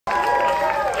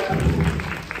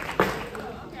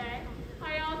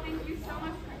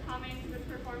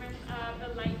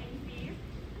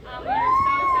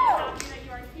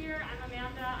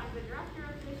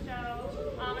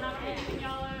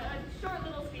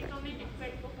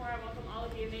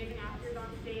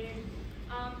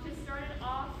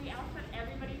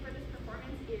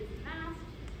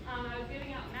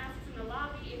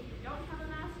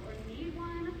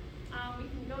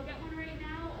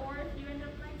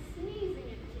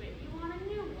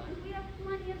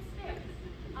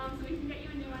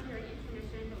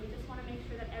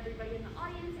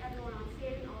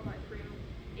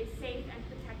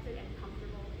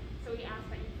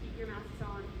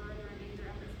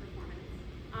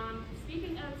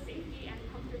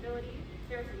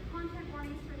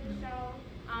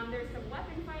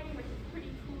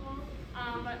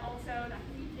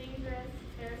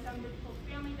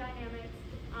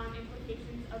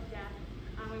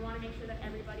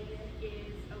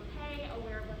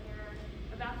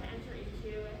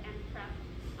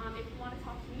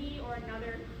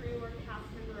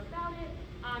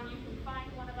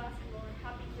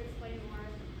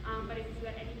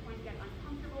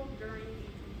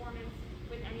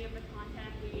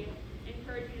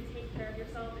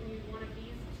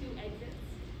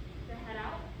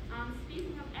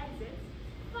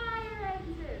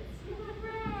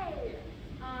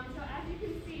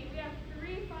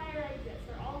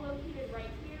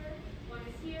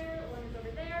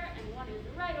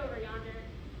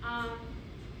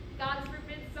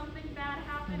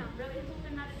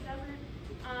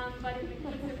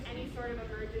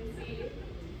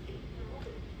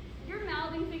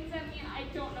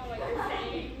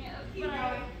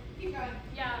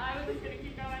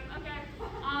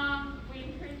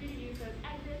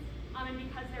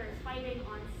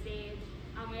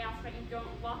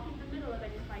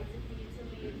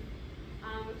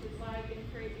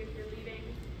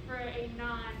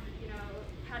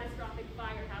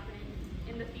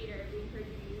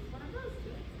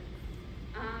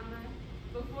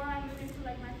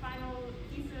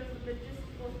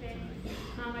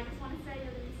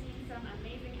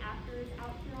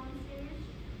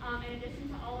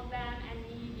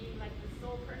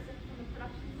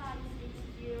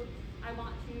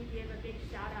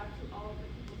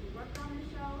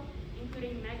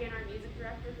Meghan, our music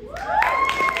director, who's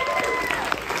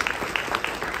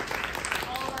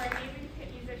all of our amazing pit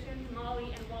musicians,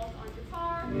 Molly and Walt on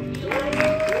guitar,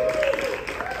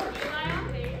 Eli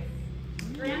on bass,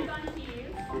 Grant on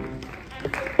keys, and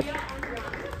Sophia on drums.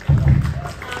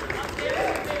 Up there in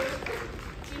the booth,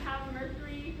 we have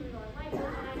Mercury, who's our light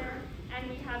designer, and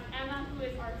we have Emma, who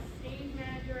is our stage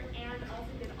manager and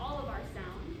also did all of our sound.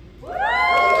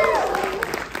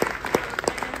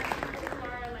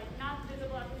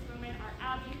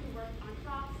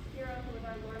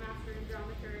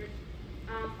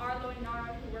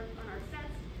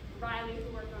 Riley, who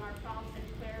worked on our props, and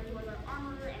Claire, who was our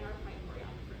armorer and our fight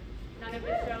choreographer. None of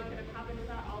this show could have happened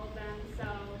without all of them,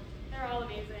 so they're all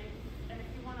amazing. And if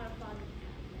you want to applaud them,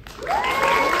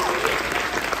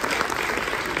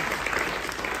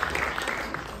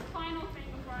 final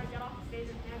thing before I get off the stage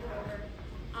and hand it over,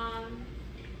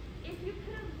 if you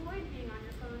could avoid being on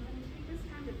your phone and take this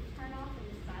time to turn off and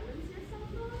silence your cell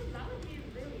phone, that would be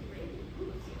really great and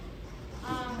cool of you.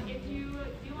 If you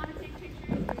do want to take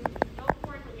pictures,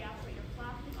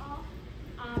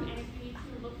 and if you need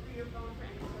to look through your phone for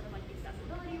any sort of like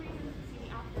accessibility reasons to see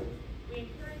the options, we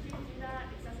encourage you to do that.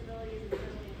 Accessibility is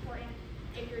really important.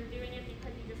 If you're doing it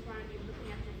because you just want to be looking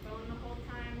at your phone the whole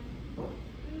time,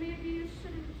 maybe you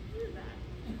shouldn't do that.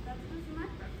 That's just my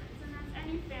preference, and as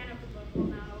any fan of the book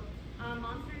will know,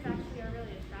 monsters actually are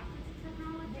really attracted to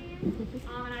technology,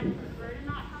 and I prefer to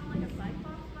not have like a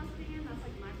Cyclops busting in. That's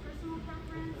like my personal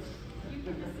preference. You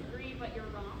can disagree, but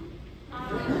you're wrong. And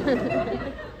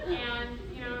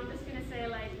I'm just going to say,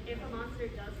 like, if a monster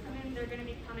does come in, they're going to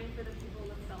be coming for the people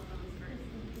with cell phones first.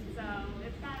 So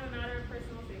it's kind of a matter of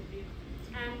personal safety.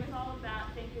 And with all of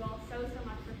that, thank you all so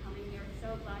much for coming. We are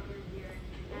so glad you're here.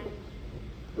 And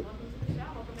welcome to the show.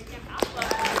 Welcome to Camp Alpha.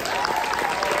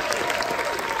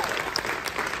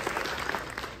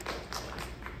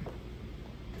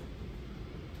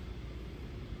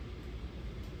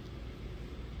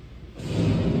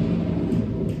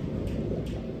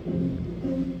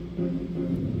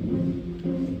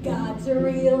 Gods are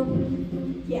real,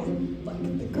 yeah, like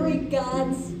the Greek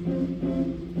gods.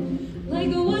 Like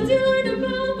the ones you learned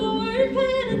about but weren't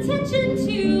paying attention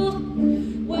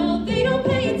to. Well, they don't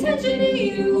pay attention to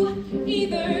you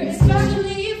either,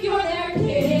 especially if you're their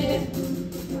kid.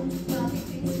 Lots of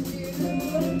things to do,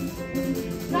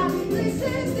 lots of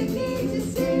places they need to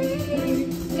see.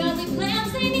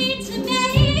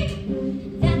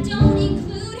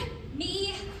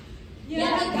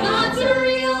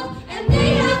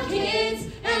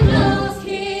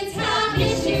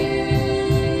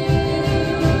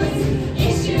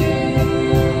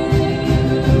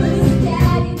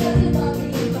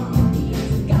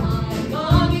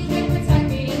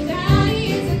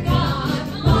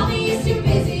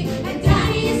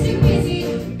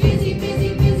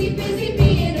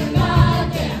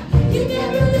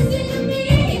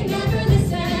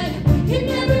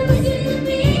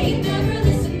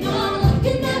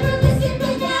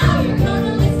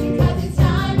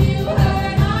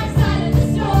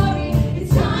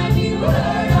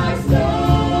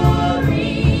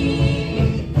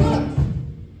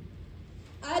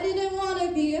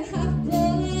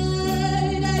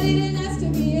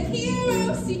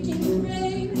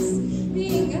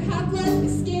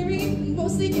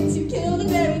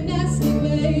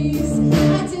 days.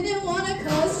 I didn't want to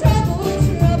cause trouble.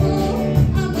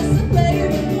 I'm less a player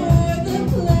before the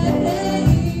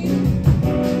play.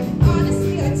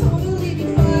 Honestly, I totally be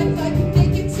fine if I could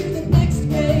make it to the next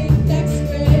grade.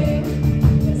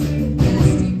 Because of the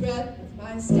nasty breath of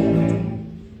my stepdad.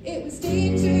 It was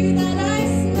danger that I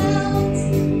smelled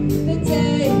the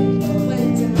day it all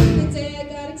went down, the day I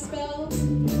got expelled.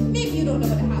 Maybe you don't know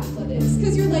what a half-blood is,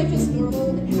 because your life is normal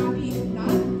and happy and not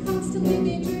constantly in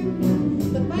danger.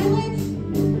 But my life,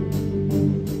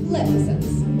 let me set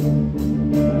this up.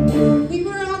 We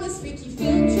were on this freaky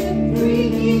field trip.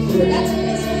 That's a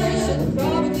place where I should have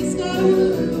probably stopped.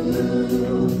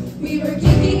 We were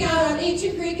geeking out on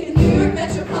ancient Greek and New York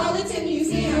Metropolitan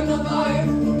Museum of Art.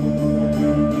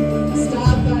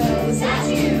 Stopped by all the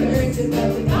statues, learned about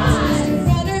the gods. Mr.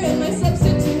 Brunner and my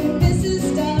substitute, Mrs.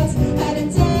 Stotts,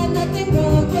 hadn't done nothing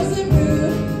wrong, wasn't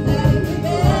rude, hadn't been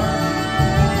bad.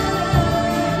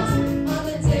 On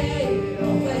the day it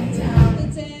all went down, the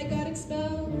day I got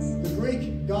expelled. The Greek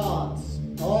gods,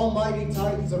 almighty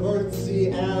titans of earth, sea,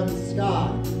 and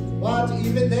sky. But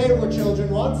even they were children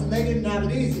once, and they didn't have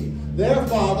it easy. Their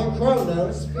father,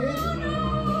 Kronos,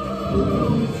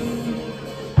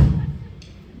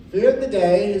 feared the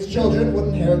day his children would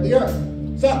inherit the earth.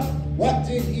 So, what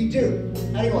did he do?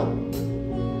 Anyone?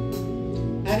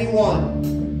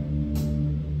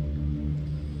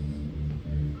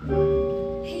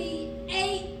 He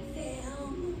ate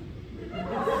them.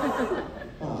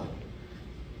 Ah.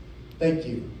 Thank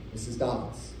you, Mrs.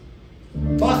 Dodds.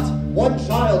 But one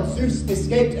child, Zeus,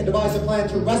 escaped and devised a plan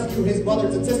to rescue his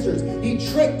brothers and sisters. He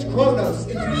tricked Kronos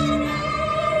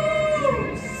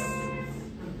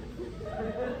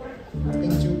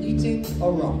into eating a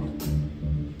rock.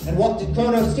 And what did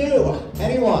Kronos do?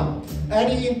 Anyone?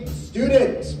 Any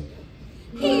student?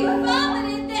 He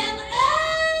vomited them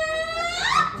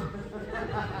up!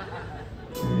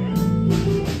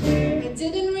 I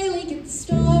didn't really get the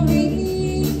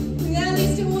story. At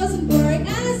least it wasn't boring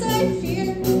as I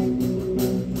feared.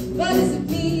 But is it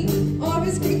me, or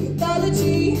is Greek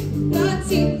mythology not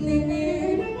deeply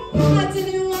weird? I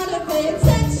didn't want to pay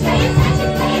attention. Pay attention,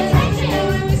 pay attention! I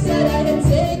always said I had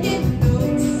taken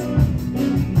notes.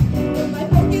 But my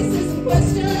focus isn't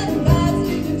questioned. God's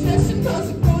new depression caused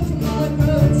a groan from all I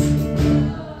wrote.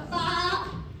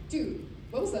 Dude,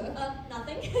 what was that?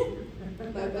 Nothing.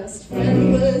 My best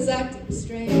friend was acting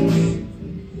strange,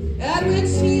 at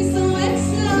which he so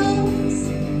excels.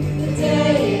 The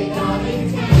day it got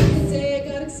intense, the day it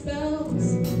got expelled.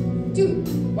 Dude,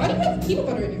 why do you have peanut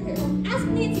butter in your hair? Ask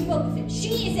Nancy Boba.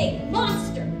 She is a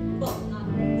monster. Well, not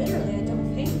literally, I don't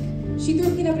think. She threw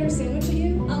a peanut butter sandwich at you?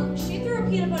 She threw a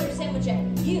peanut butter sandwich at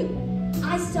you.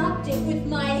 I stopped it with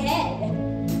my head.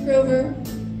 Grover,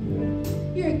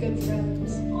 you're a good friend.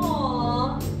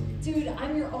 Aww. Dude,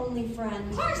 I'm your only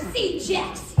friend. Percy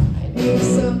Jackson! I knew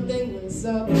something was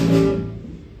up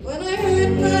when I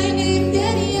heard my name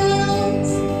getting out.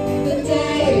 The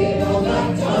day it all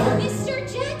got dark. Mr.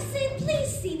 Jackson, please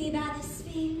see me by the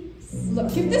Sphinx.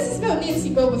 Look, if this is about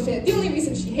Nancy Boba Fett, the only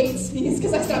reason she hates me is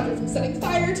because I stopped her from setting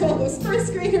fire to all those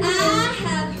first graders. I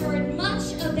have heard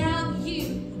much about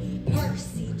you,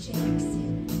 Percy Jackson.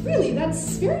 Really,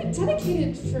 that's very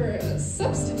dedicated for a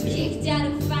substitute. Kicked out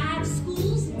of 5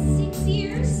 schools in 6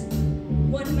 years.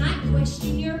 One might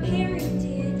question your parent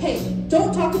did. Hey,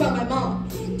 don't talk about my mom.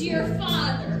 And your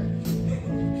father.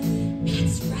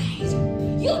 That's right.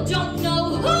 You don't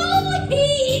know who he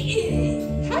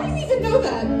is. How do you even know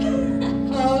that?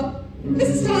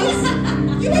 Mrs.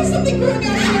 Thomas, you have something growing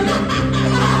out here.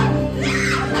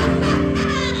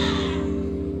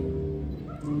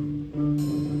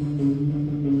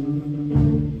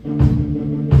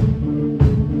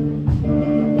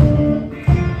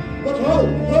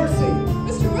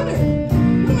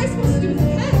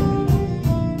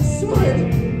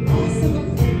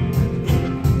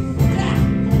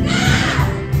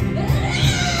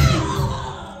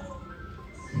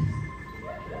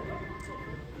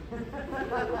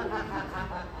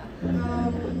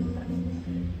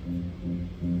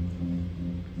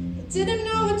 Didn't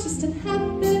know it just had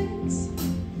happened.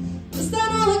 Was that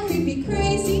all a creepy,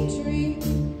 crazy dream?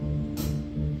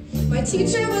 My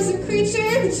teacher was a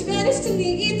creature which vanished in the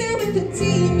ether with a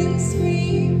demon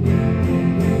scream.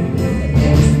 The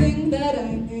next thing that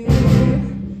I knew,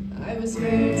 I was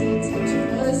where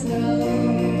detention was held.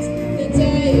 The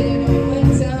day it all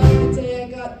went down, the day I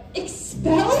got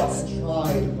expelled.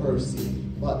 I tried, Percy,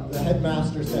 but the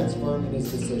headmaster stands firm in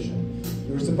his decision.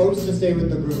 You were supposed to stay with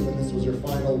the group, and this was your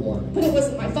final warning. But it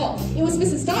wasn't my fault. It was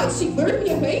Mrs. Dodds. She lured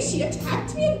me away. She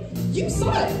attacked me, and you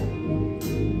saw it.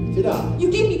 Did I? You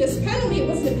gave me this pen, only it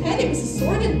wasn't a pen, it was a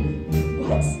sword, and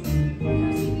what?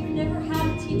 Percy,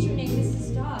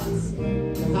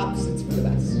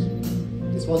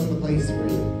 wasn't the place for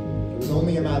you. It was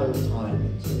only a matter of time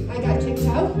until I got kicked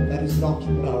out? that is not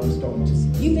what I was going to say.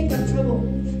 You think I'm trouble,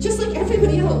 just like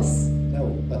everybody else. No,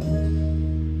 but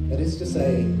that is to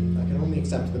say, I can only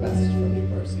accept the best from you,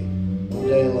 Percy. One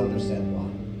day you'll understand why.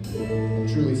 I'm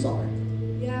truly sorry.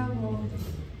 Yeah, well,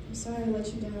 I'm sorry I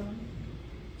let you down.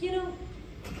 You know,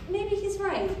 maybe he's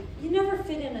right. You never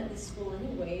fit in at this school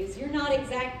anyways. You're not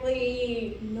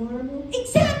exactly... Normal?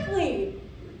 Exactly!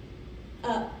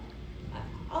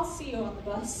 I'll see you on the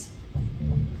bus.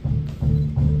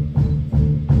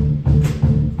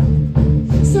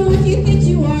 So if you think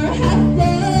you are half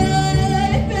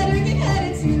blood, better get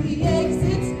headed to the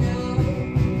exits now.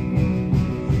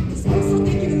 Cause I still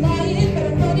think you're lying,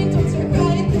 better run it, don't turn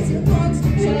right, cause you're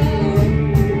monster child.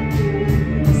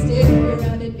 Stay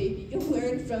around it, baby, you'll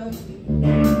learn from me.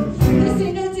 This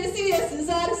ain't no Disney, this is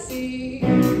Odyssey.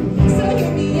 So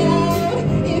hear me out,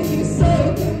 if you so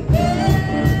compelled.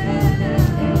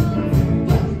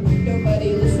 But nobody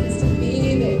listens to me,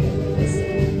 they never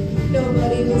listen.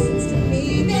 Nobody listens to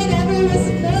me, they never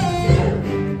listen. No.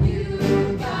 You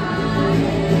got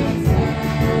it.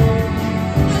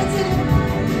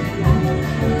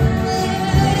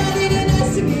 I didn't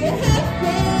ask to be a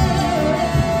half-blood.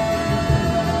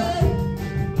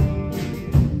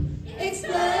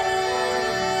 Explain.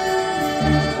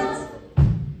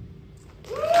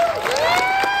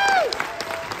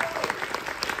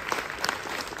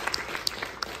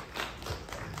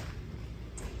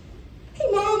 Hey,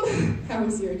 Mom. How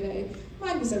was your day?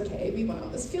 Mine was okay. We went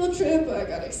on this field trip. I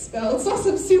got expelled. Saw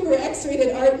some super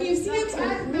X-rated art museums.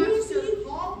 Are crazy.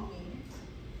 Called me.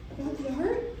 About the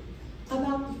art?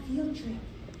 About the field trip.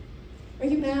 Are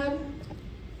you mad?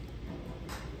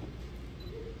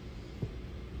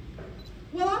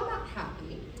 Well, I'm not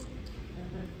happy.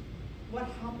 What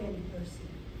happened, Percy?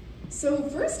 So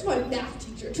first my math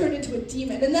teacher turned into a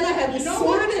demon, and then I had this You know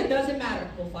sword what? It and... doesn't matter.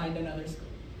 We'll find another school.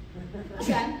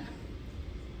 Jen?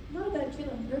 Not a bad kid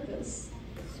on purpose.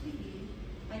 Sweetie,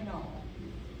 I know.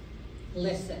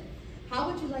 Listen,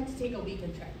 how would you like to take a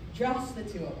weekend trip? Just the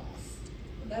two of us.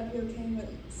 Would that be okay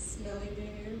with smelly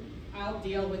dude? I'll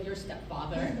deal with your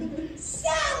stepfather.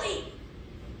 Sally!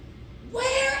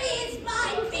 Where is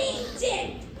my big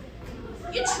dip?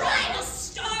 You trying to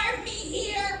starve me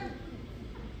here?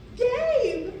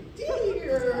 Gabe,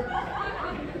 dear.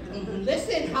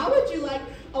 Listen, how would you like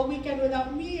a weekend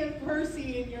without me and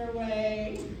Percy in your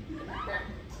way?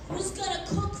 Who's gonna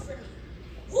cook for me?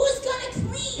 Who's gonna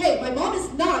clean? Hey, my mom is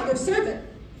not your servant.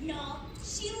 No,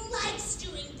 she likes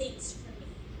doing things for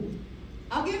me.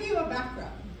 I'll give you a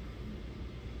background.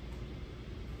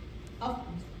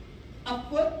 A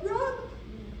foot rub?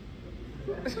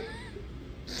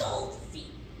 Gold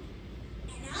feet.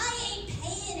 And I ain't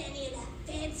paying any of that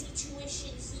fancy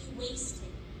tuition he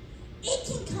wasted. It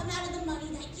can come out of the money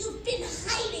that you've been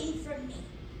hiding from me.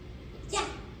 Yeah,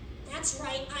 that's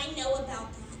right, I know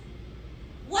about that.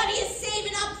 What are you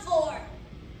saving up for?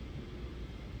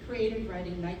 Creative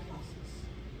writing night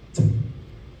classes.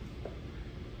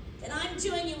 Then I'm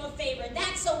doing you a favor.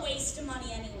 That's a waste of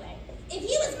money anyway. If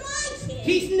he was my kid...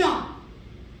 He's not!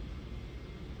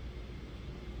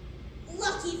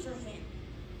 Lucky for him.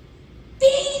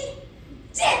 Bean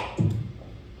dip!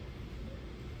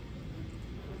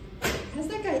 Has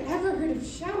that guy ever heard of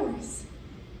showers?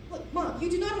 Look, Mom, you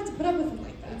do not have to put up with him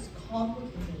like that. It's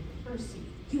complicated, Percy.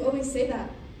 You always say that.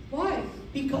 Why?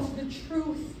 Because the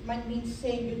truth might mean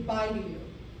saying goodbye to you.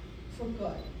 For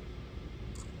good.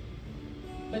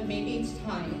 But maybe it's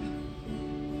time.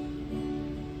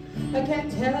 I can't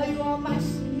tell you all my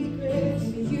secrets.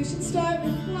 Maybe you should start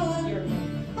with one. Here,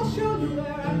 I'll show you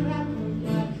where I'm at.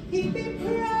 He'd be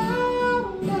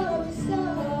proud of his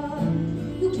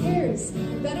son. Who cares?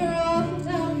 You're better off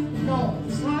without you. No,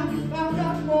 it's time you found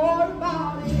out more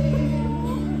about it.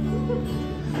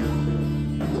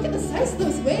 Look at the size of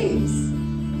those waves.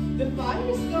 The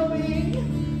fire's going,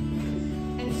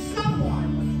 and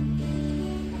someone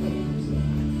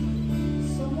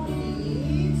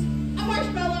needs a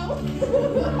marshmallow.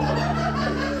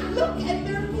 Look, and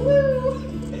they're blue.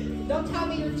 Don't tell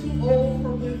me you're too old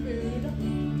for blue food.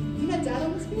 You met Dad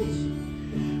on this beach?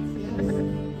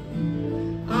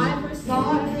 I first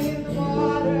saw him in the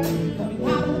water, coming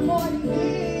out of the morning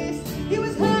mist. He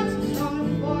was hot and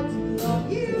strong for too long.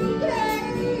 You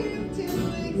came to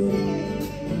exist.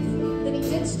 Then he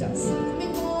ditched us.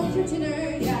 Coming home for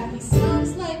dinner. Yeah, he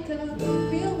sounds like a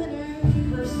real winner.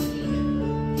 Percy,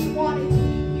 he wanted to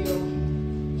meet you.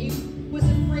 He was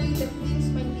afraid that things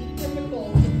might be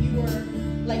difficult if you were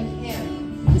like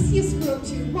him. Was he a screw up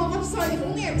too? Mom, I'm sorry. If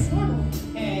only I was normal.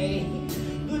 Hey,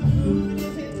 good food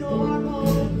isn't normal.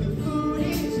 Good food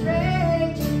is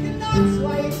strange, and that's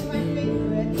why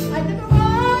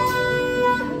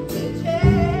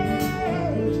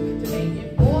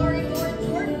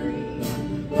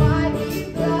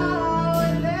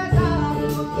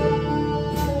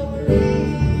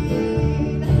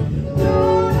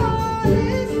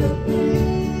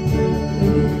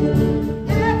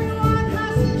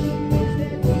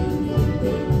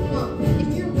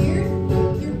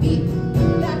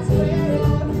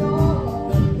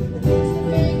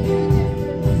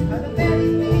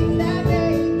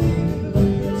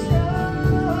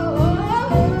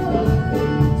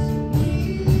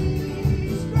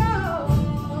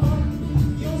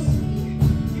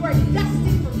are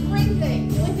destined for great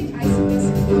things. The only thing I see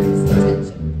missing here is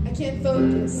attention. I can't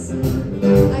focus.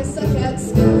 I suck at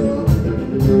school.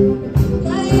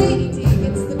 My ADD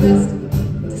gets the best of me.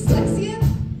 Dyslexia?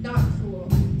 Not cool.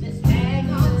 Just hang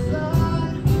on,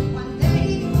 son. One day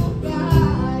you'll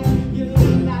fly. You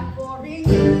leave that boring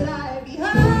life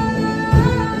behind.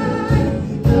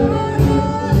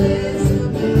 Normal is a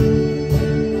myth.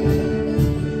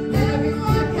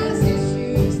 Everyone has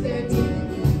issues they're dealing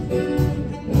with.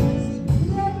 And there's a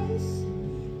place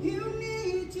you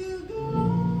need to go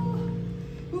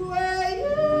where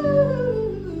you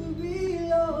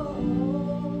belong.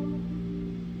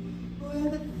 Where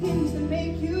the things that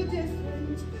make you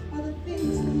different are the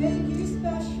things that make you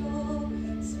special.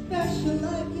 Special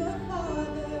like your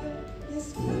father.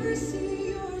 Yes, Percy,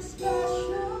 you're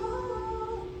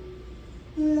special.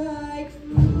 Like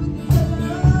food that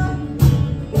love.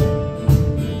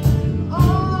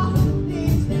 All the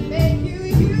things that make you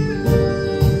you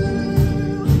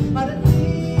are the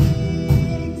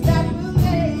things that will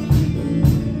make you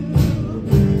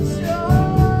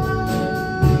strong.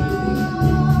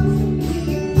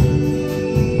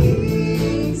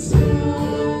 Be strong.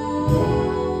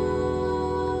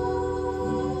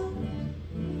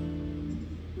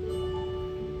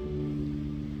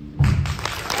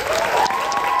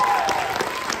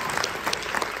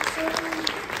 So,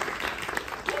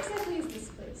 what exactly is this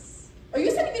place? Are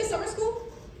you sending me to summer school?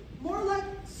 More like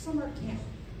summer camp.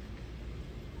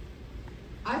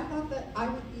 I thought that I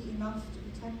would be enough to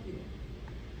protect you.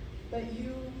 But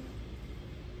you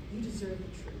deserve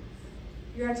the truth.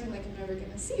 You're acting like I'm never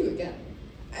gonna see you again.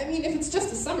 I mean, if it's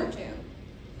just a summer camp.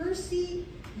 Percy,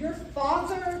 your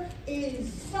father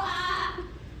is...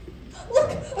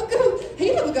 Look, a goat!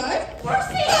 Hey, little guy!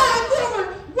 Percy!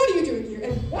 Brunner! What are you doing here?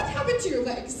 And what happened to your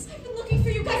legs? I've been looking for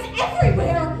you guys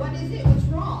everywhere. What is it? What's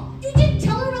wrong? You didn't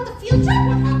tell her about the field trip?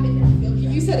 What happened at the field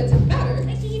trip? You said it didn't matter.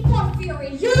 He fought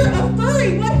Fury. You're a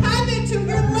furry! What happened to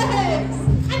your legs?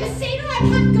 I'm a satyr, I'm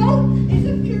half goat. Is a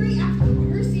Fury after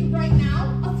Percy right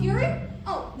now? A Fury?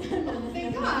 Oh, no,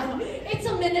 Thank God. It's a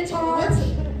Minotaur.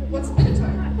 What's a minotaur?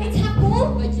 It's half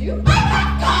bull. Like you? I'm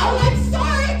half goat! I'm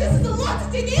sorry! This is a lot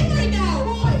to dig in right now!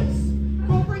 Boys,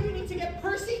 Cobra, you need to get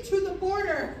Percy to the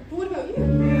border. But what about you? No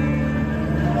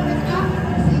one is after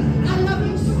Percy. I love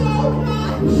you so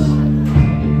much.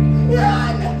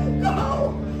 Run! Go!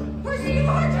 Percy, you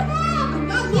hurt your mom! I'm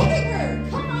not leaving her!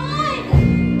 Come on!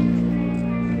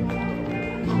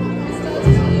 Stella's a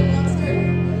tiny monster.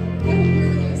 I hope you're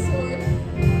really a sword.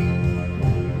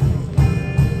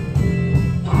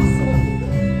 Awesome!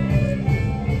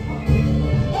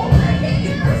 Over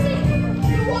here! Percy!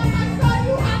 You want my son?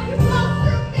 You have to go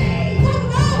through me! Oh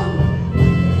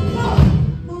no!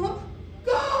 Mom?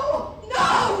 Go! No!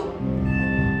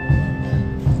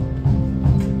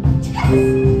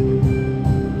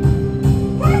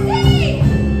 Percy!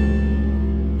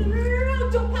 No,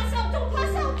 don't pass out, don't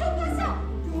pass out, don't pass out!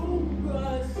 Don't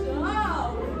pass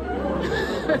out!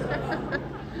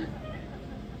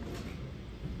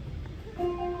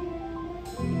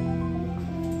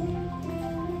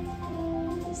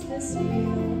 Is this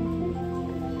real?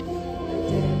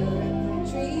 Dead or am I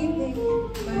dreaming?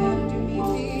 Am I underneath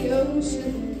the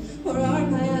ocean? Or are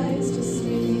my eyes just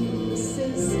screaming, this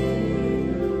is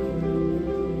real?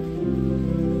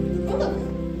 Oh look!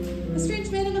 A strange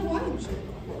man in a Hawaiian shirt.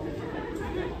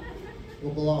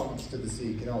 What belongs to the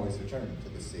sea can always return to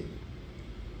the sea.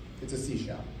 It's a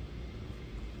seashell.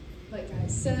 Like I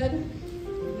said,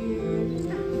 weird.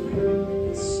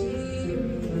 Is she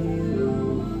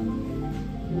real?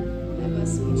 I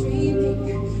must be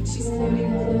dreaming. She's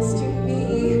floating close to me,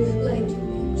 like an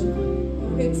angel.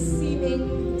 Oh, it's seeming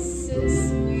this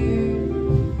is weird.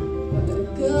 What a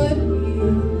good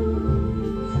view.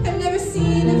 I've never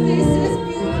seen a face as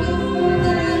beautiful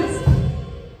as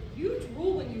You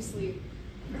drool when you sleep.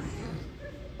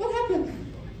 what happened?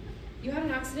 You had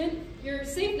an accident. You're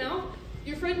safe now.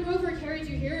 Your friend Grover carried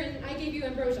you here, and I gave you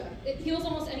ambrosia. It heals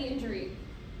almost any injury.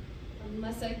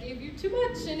 Unless I gave you too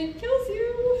much, and it kills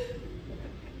you.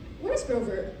 Where's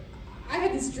Grover? I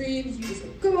had this dream. He was a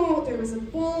goat. There was a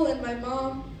bull, and my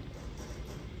mom.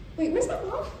 Wait, where's my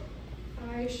mom?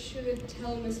 I should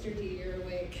tell Mr. D you're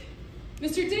awake.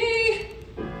 Mr. D!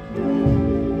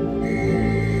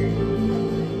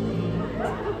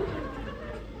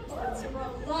 Let's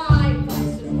rely, I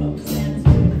suppose, and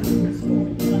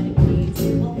story but needs a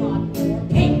lot more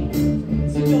pain.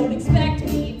 So don't expect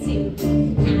me to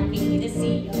be happy to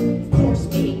see you. Of course,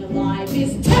 being alive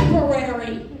is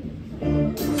temporary.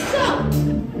 So,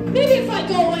 maybe if I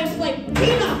go and play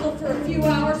pinochle for a few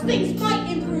hours, things might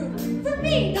improve. For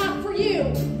me, not for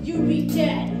you. You'd be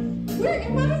dead. Where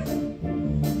am I?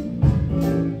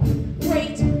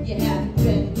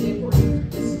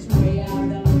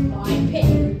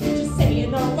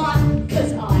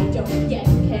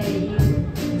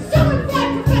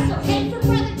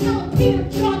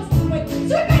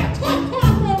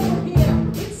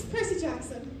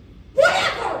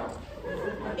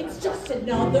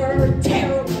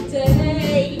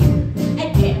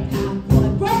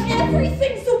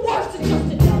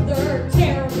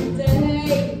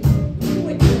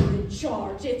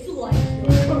 charge. It's like you're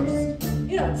cursed.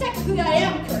 You know, technically I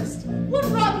am cursed.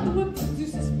 One rock of the whip was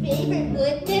Zeus's favorite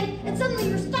wood nymph, and suddenly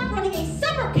you're stuck running a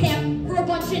summer camp for a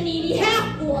bunch of needy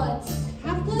half-bloods.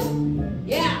 Half-blood?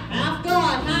 Yeah,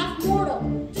 half-god,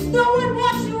 half-mortal. Just no one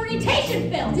watched the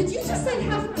orientation film. Did you just say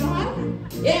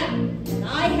half-god? Yeah, and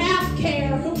I half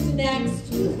care who's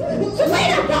next.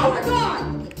 Later,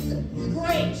 Beauregard!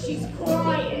 Great, she's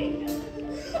crying.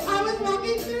 I was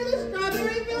walking through the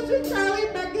strawberry fields with Charlie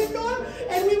McDonough,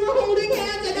 and we were holding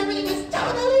hands, and everything was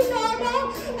totally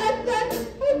normal. And then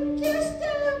I kissed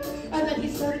him, and then he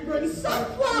started growing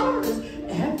sunflowers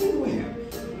everywhere.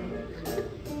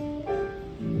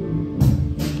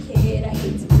 Kid, I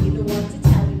hate to be the one to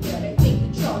tell you, but I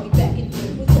think that Charlie Becca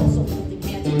was also holding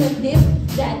hands with a nymph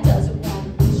that doesn't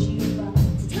want to wish you.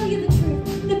 To tell you the truth,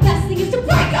 the best thing is to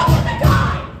break up with the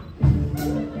guy.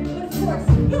 But of course,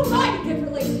 who am I to give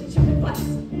relationship advice?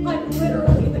 I'm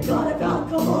literally the god of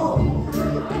alcohol.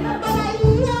 But I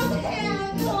love him.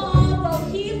 Oh, well,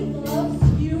 he loves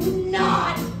you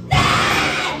not.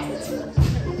 Next!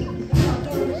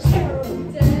 Another terrible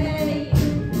day.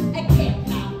 I can't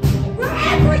have where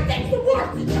everything's the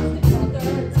worst. It's just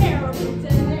another terrible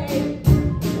day.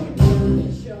 In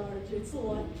charge, it's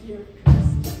like you're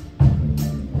cursed.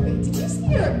 Wait, did you say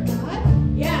you're a god?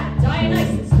 Yeah,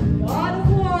 Dionysus, god of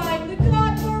wine, the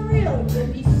god for real,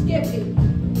 Grippy Skippy.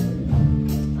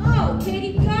 Oh,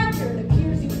 Katie Carter, it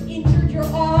appears you injured your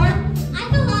arm. I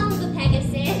fell off of a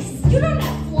Pegasus. You don't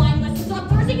have flying lessons on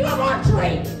Thursday, you have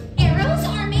archery. Arrows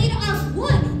are made of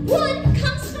wood. Wood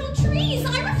comes from trees. I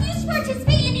refuse to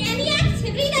participate in any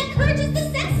activity that encourages the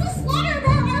senseless slaughter of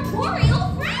our arboreal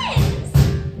friends.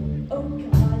 Oh,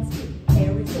 gods,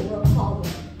 Ares or Apollo,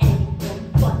 anyone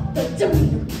but the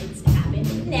Demeter kids have it.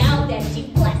 Now that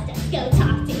you've blessed us, go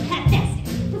talk to Hephaestus.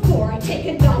 Before I take a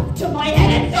knife to my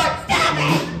head and start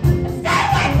stabbing! Stay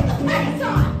away from the Pegasus!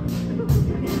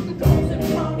 Goats and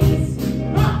ponies.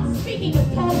 Ah, speaking of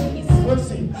ponies.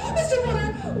 Percy, Mr.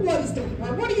 Brunner, what is going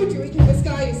on? What are you doing here? This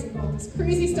guy is saying all this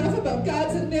crazy stuff about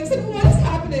gods and nymphs, and what is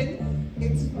happening?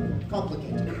 it's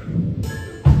complicated.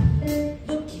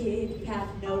 The kid have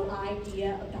no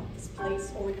idea about this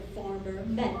place or the farmer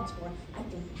mentor. I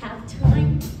don't have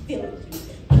time to fill you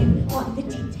in on the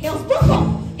details. But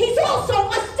he's also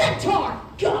a centaur,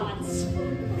 gods!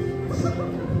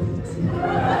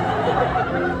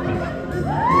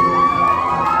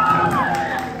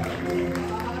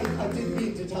 I didn't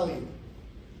mean to tell you.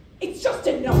 It's just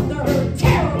another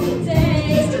terrible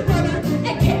day. Mr. Brunner,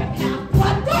 I can't have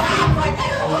blood go out like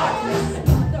everyone.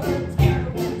 Another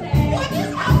terrible day. What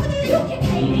is happening? You can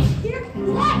hate it here.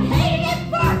 I'm hating it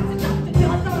first. It's just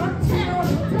another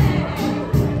terrible day.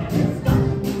 Stop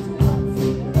these ones.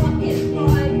 What is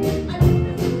mine? Another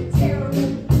terrible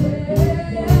day.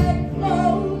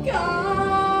 Oh, God.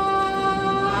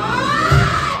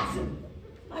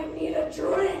 I need a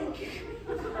drink.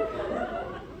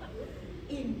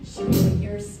 Enjoy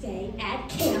your stay at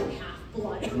Camp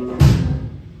Half-Blood.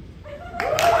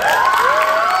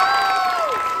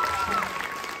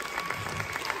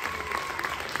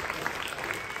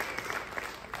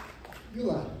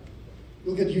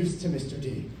 You'll get used to Mr.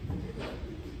 D.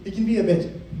 He can be a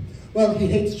bit, well, he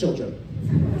hates children.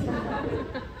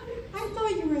 I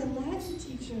thought you were a Latin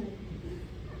teacher.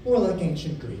 More like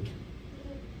ancient Greek.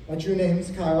 My true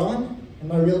name's Chiron, and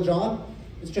my real job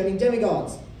is training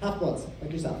demigods, half-bloods,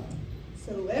 like yourself.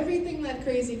 So everything that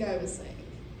crazy guy was saying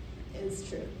is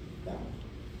true. Yeah.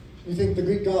 You think the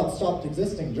Greek gods stopped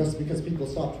existing just because people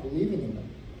stopped believing in them?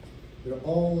 They're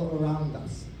all around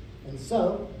us. And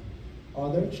so are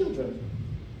their children.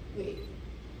 Wait,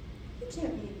 you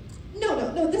can't mean.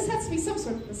 No, this has to be some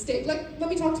sort of mistake. Like, let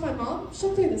me talk to my mom.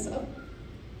 She'll clear this up.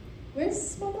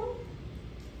 Where's my mom?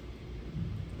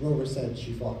 Grover said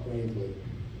she fought bravely.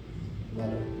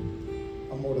 Led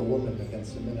a mortal woman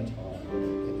against a minotaur.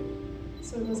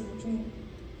 So it wasn't a dream.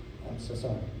 I'm so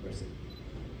sorry, Percy.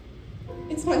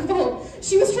 It's my fault.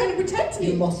 She was trying to protect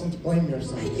me. You mustn't blame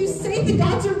yourself. You say the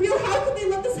gods are real. How could they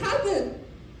let this happen?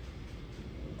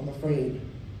 I'm afraid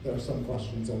there are some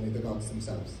questions only the gods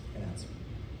themselves can answer.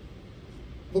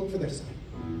 Look for their sign.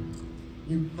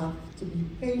 You have to be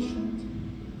patient.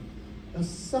 A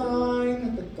sign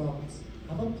that the gods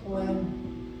have a plan.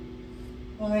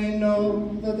 I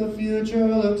know that the future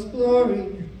looks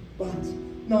blurry, but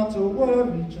not to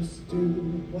worry, just do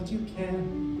what you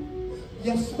can.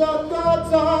 Yes, the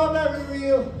gods are very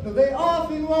real, though they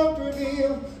often won't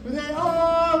reveal who they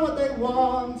are, what they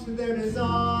want, their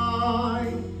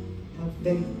design. Have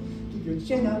faith, keep your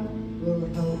chin up, we'll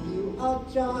help you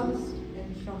adjust,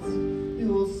 and trust you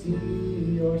will see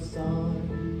your sign.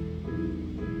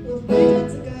 Well, if my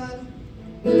dad's a god,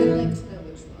 I'd like to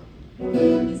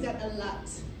He's got a lot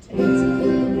to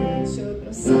answer. Showed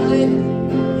no sign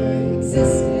that he ever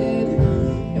existed.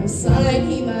 No sign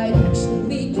he might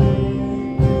actually care.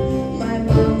 My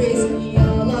mom raised me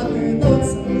all on her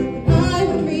lonesome. When I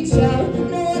would reach out,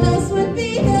 no one else would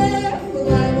be there.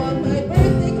 Well, I want my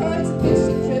birthday cards and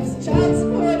fishing trips, child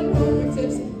support and homework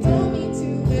tips. Told me to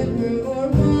remember or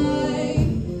why.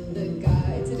 The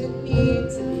guy didn't need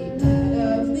to be dad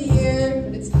of the year,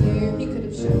 but it's clear he could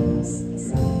have shown us a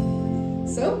sign.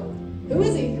 So, who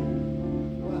is he?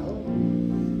 Well,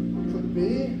 could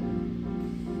be.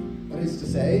 That is to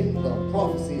say, the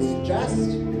prophecies suggest.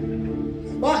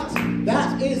 But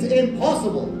that is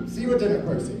impossible. See you at dinner,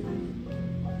 Percy.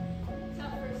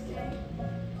 Not first day.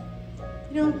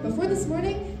 You know, before this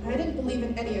morning, I didn't believe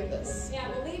in any of this. Yeah,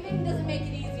 believing doesn't make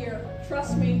it easier.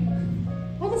 Trust me.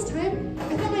 All this time,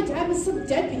 I thought my dad was some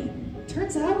deadbeat.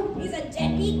 Turns out, He's a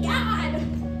deadbeat god.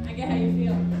 I get how you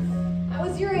feel. I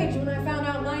was your age when I found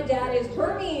out my dad is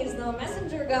Hermes, the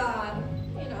messenger god.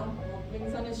 You know,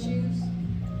 wings on his shoes.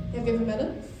 have you ever met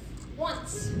him?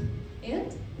 Once.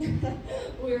 And?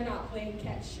 We're not playing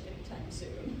catch anytime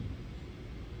soon.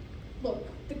 Look,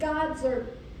 The gods are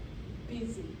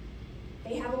busy.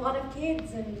 They have a lot of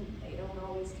kids and they don't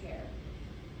always care.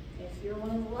 If you're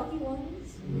one of the lucky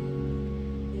ones,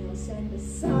 they'll send a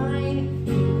sign if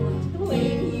they want to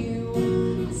claim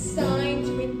you, a sign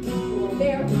to make you for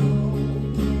their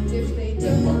own. And if they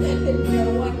don't, then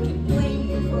no one can blame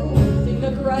you for holding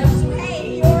a grudge. So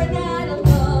hey, you're not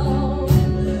alone.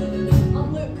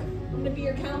 I'm Luke. I'm gonna be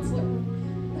your counselor.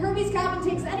 The Hermes cabin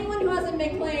takes anyone who hasn't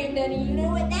been claimed, and you know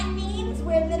what that means?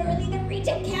 We're literally the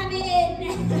reject cabin.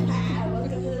 Welcome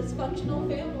to the dysfunctional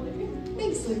family.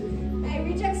 thanks, Luke. Hey,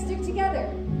 rejects stick together.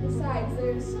 Besides,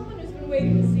 there's someone who's been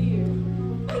waiting to see you.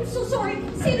 I'm so sorry.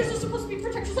 Satyrs are supposed to be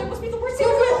protectors. I must be the worst satyr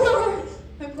ever.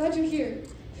 I'm glad you're here.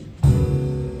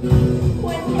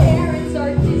 When parents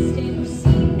are distant or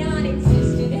seem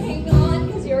non-existent, hang on,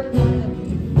 because you're gonna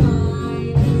be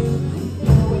fine. I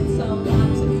know it's a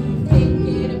lot to be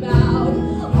thinking about.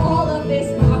 All of this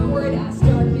awkward ass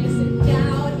darkness and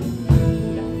doubt.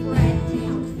 Need a friend to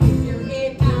help figure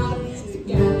it out.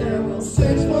 Together we'll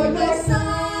search for the sign.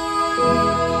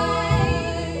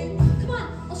 Come on,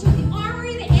 I'll show you the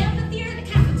armory, the amphitheater, the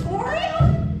cafeteria.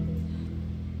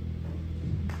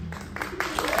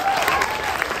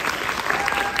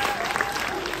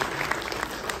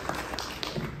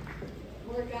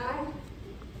 Poor guy.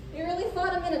 He really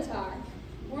fought a minotaur.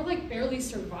 More like barely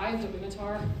survived a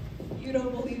minotaur. You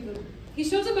don't believe him. He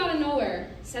shows up out of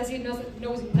nowhere, says he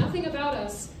knows nothing about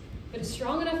us, but is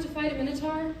strong enough to fight a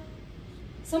minotaur.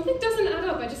 Something doesn't add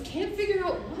up. I just can't figure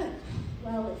out what.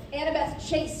 Well, if Annabeth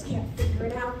Chase can't figure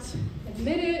it out.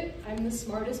 Admit it, I'm the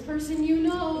smartest person you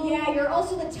know. Yeah, you're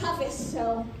also the toughest,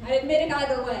 so I'd admit it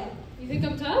either way. You think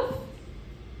I'm tough?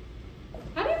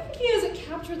 How do you think he is at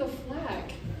Capture the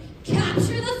Flag?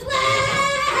 Capture the flag!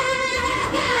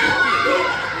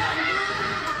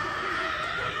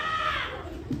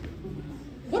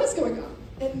 What is going on?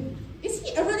 And is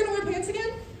he ever gonna wear pants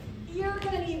again? You're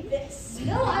gonna need this.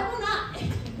 No, I will not.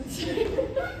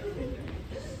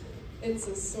 It's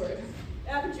a sword.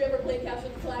 Haven't you ever played Capture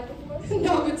the Flag before?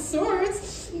 No, it's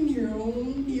swords. Nero.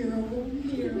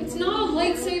 It's not a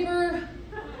lightsaber.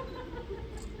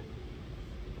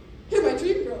 You're my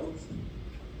dream girl.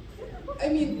 I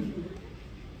mean,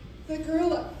 the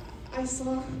girl I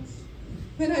saw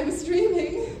when I was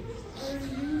dreaming.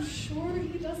 Are you sure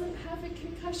he doesn't have a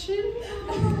concussion?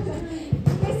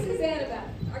 This is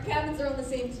Annabeth. Our cabins are on the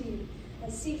same team.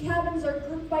 Sea cabins are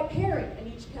grouped by pairing, and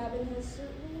each cabin has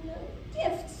certain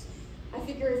gifts. I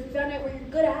figure if you found out what you're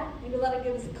good at, maybe that'll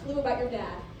give us a clue about your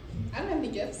dad. I don't have any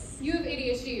gifts. You have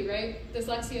ADHD, right?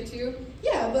 Dyslexia too?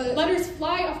 Yeah, but Letters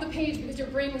fly off the page because your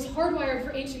brain was hardwired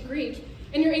for ancient Greek.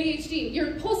 And you're ADHD. You're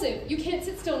impulsive. You can't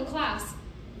sit still in class.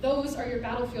 Those are your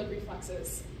battlefield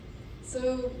reflexes.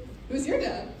 so who's your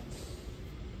dad?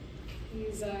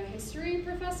 He's a history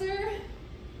professor.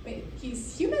 Wait,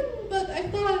 he's human, but I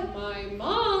thought My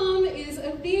mom is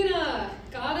Athena,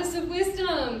 goddess of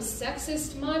wisdom.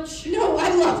 Sexist much? no, I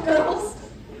love girls.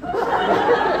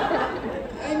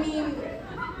 I mean,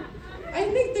 I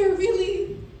think they're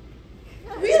really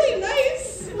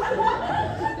nice.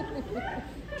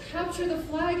 Capture the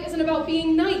Flag isn't about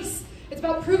being nice. It's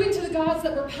about proving to the gods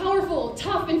that we're powerful,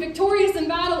 tough, and victorious in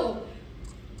battle.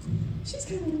 She's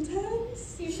kind of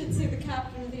intense. You should see the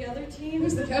captain of the other team.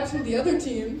 Who's the captain of the other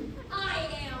team? I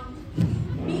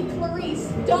am. Meet Clarisse,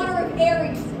 daughter of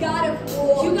Ares, god of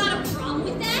war. You got a problem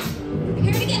with that?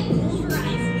 Prepare to get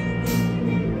pulverized.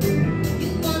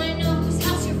 You wanna know whose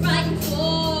house you're fighting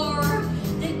for?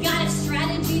 The god of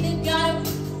strategy, the god of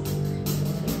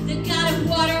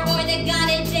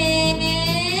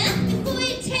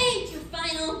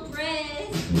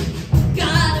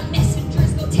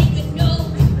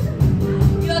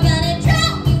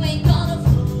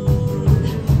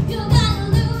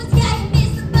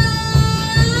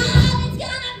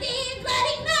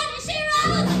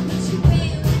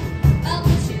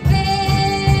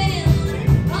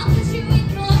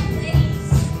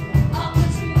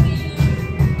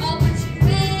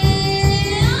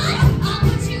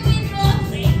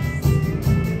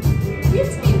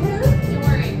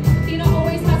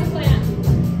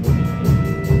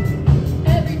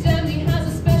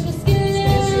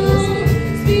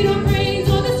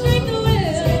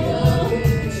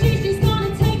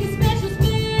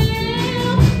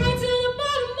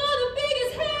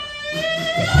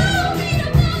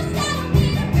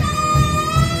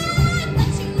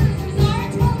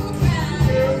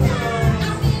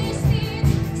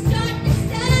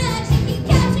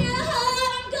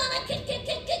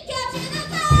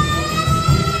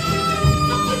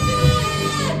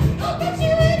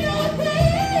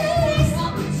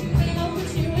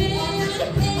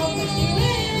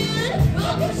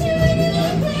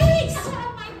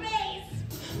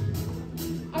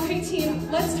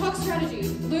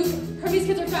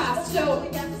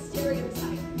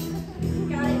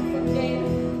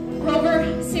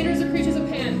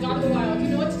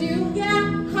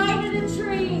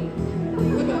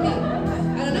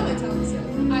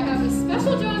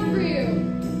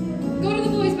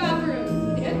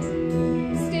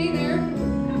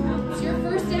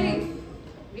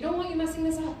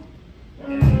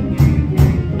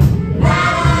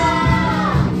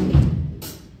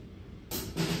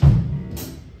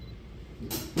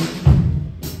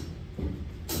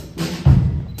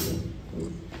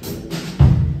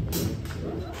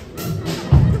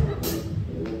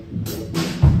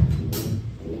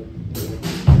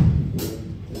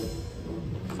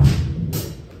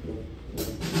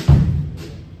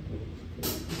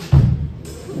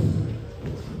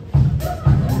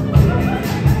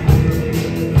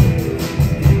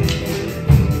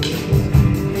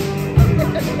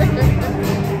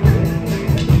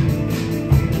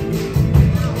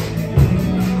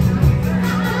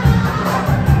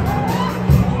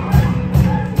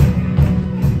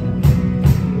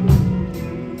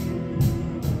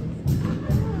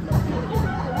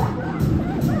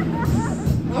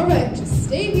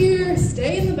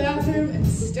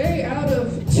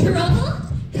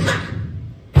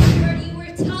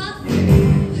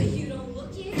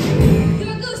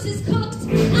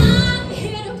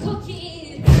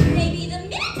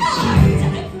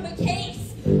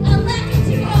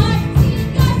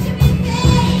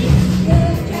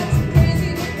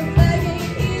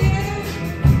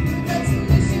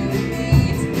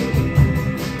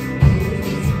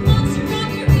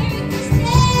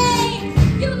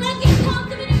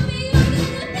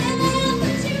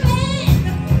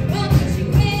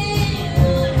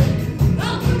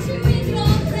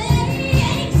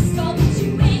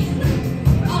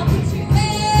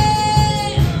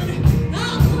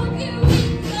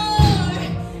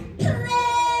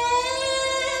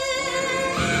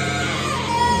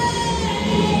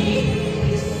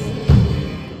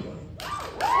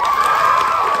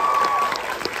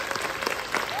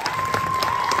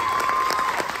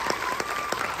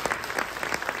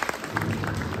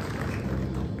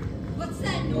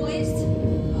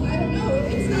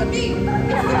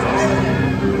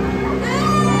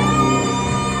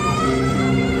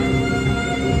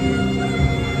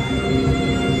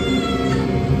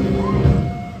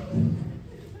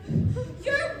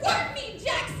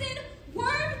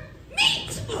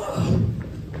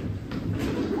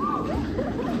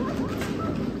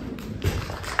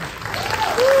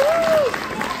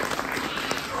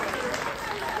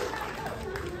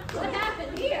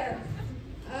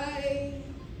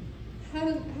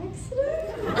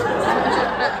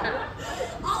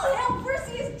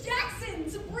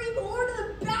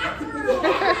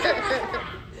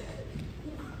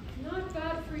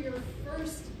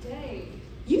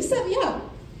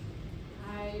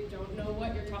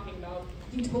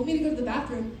You told me to go to the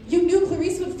bathroom. You knew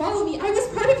Clarisse would follow me. I was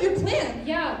part of your plan.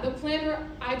 Yeah, the plan where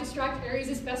I distract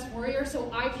Ares' best warrior so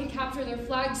I can capture their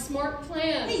flag. Smart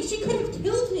plan. Hey, she could have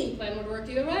killed me. Plan would work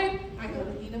either way. I know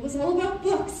Medina was all about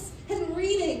books and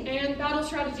reading. And battle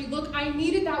strategy. Look, I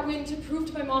needed that win to prove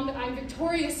to my mom that I'm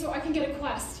victorious so I can get a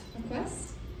quest. A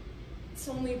quest? It's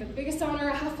only the biggest honor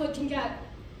a half-blood can get.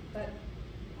 But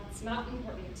that's not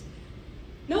important.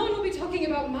 No one will be talking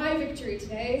about my victory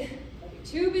today. I'll be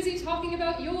too busy talking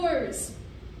about yours.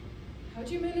 How'd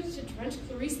you manage to drench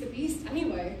Clarisse the Beast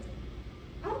anyway?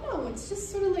 I don't know, it's just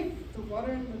sort of like the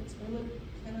water in the toilet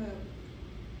kind of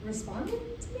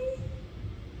responded to me.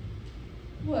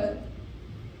 What?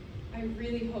 I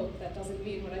really hope that doesn't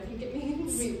mean what I think it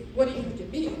means. Wait, what do you think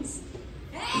it means?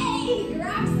 Hey,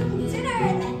 grab some dinner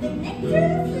and let the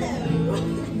nectar flow.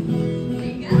 There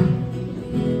you go.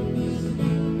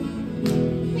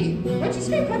 Hey, why'd you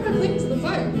scrape pepper plate into the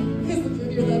fire? Is the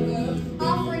food here that bad?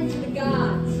 Offering to the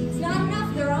gods. It's not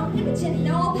enough they're omnipotent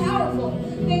and all-powerful.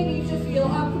 They need to feel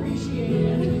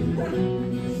appreciated.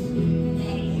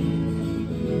 Hey.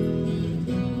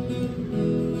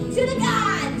 To the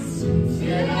gods! To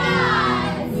the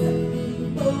gods!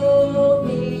 Oh,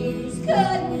 things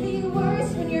couldn't be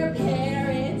worse when your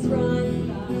parents run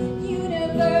the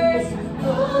universe.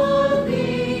 Oh,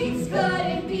 things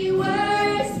couldn't be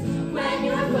worse when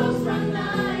your folks run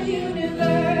the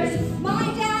universe.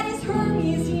 My dad is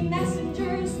Hermes, he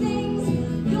messengers things.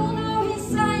 You'll know his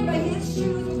sign by his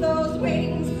shoes with those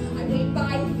wings. I wait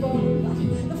by the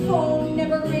phone, but the phone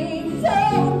never rings.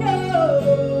 Oh no!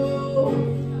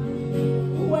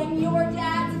 When your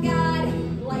dad's a god,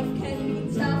 life can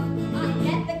be tough. I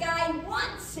met the guy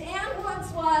once, and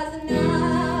once was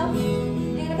enough.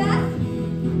 Annabeth?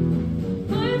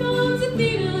 My mom's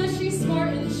Athena, she's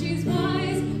smart and she's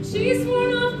wise. She's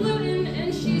sworn off gluten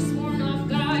and she's sworn off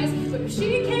guys. But if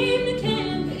she came to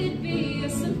camp, it'd be a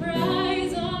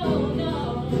surprise. Oh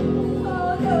no.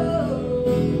 Oh no.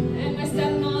 And my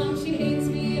stepmom, she hates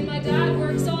me, and my dad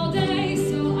works all day.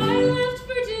 So I left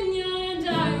Virginia and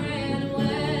I ran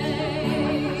away.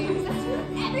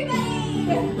 Everybody!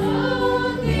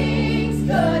 All things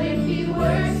couldn't be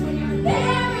worse when your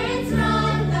Parents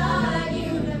run the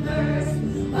universe.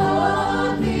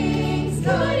 All things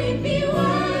couldn't be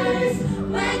worse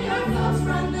when your folks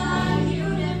run the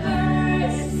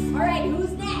universe. All right,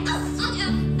 who's next?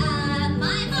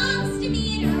 My mom's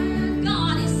Demeter,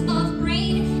 goddess of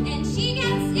rain, and she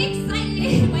gets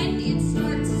excited when it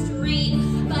starts to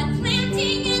rain. But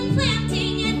planting and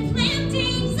planting and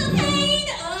planting's a pain.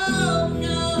 Oh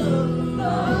no.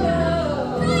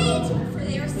 Right, for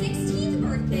their 16th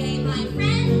birthday, my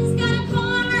friends got a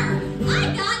car. I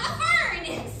got a fern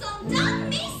in some dumb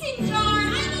mason jar.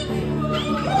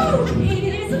 It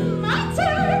is my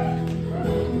turn.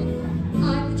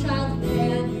 I'm the child of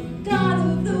man, god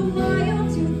of the wild.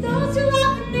 To those who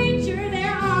love nature,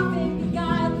 they're often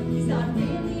beguiled. He's not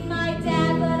really my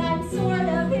dad, but I'm sort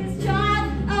of his child.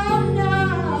 Oh no.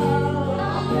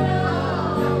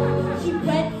 He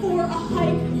went for a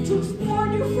hike to explore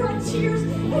new frontiers,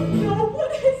 and no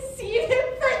one has seen him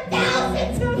for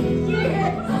thousands of years.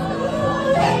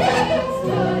 Things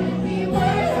couldn't be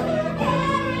worse.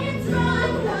 Parents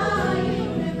run the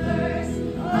universe.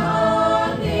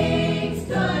 Oh, things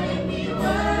couldn't be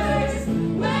worse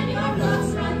when your folks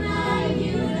run the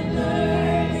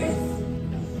universe.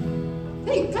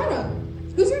 Hey, Chiron,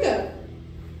 who's your dad?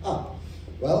 Ah,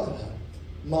 well,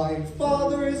 my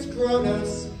father is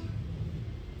Cronus.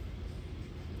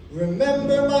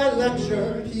 Remember my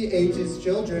lecture, he ate his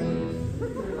children.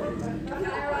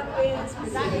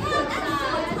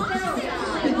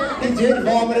 He did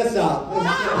vomit us up. What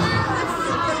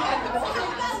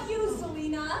about you,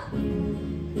 Selena?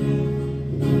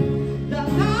 The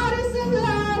goddess of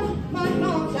love, my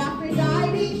mom's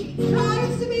Aphrodite. She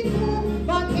tries to be cool,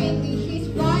 but mainly she's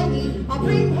flighty. I'll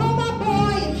bring home a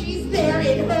boy and she's there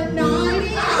in her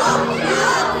 90s.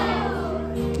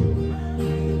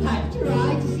 I've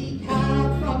tried to seek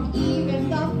help from even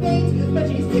the fates, but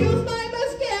she steals my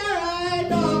mascara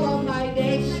and all of my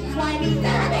dates. She's whiny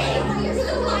You're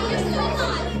so hot, you're so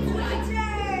hot.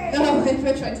 Oh, if I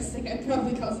tried to sing, I'd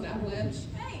probably cause an avalanche.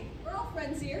 Hey, we're all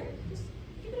friends here. Just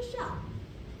give it a shot.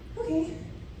 Okay.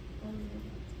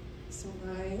 So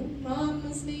my mom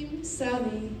was named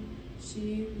Sally.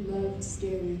 She loved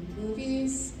scary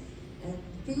movies and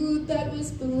food that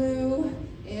was blue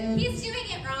and He's doing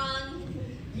it wrong.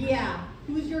 Yeah,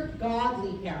 who's your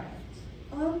godly parent?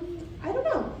 I don't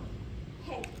know.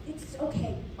 Hey, it's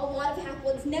okay. A lot of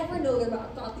half-bloods never know their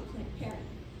godly parent.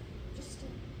 Just give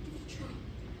it a try.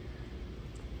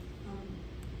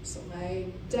 So my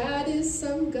dad is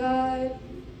some god.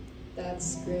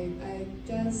 That's great, I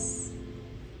guess.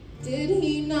 Did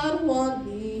he not want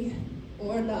me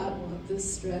or not want the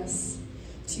stress?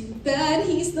 Too bad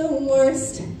he's the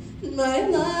worst. My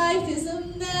life is a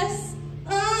mess.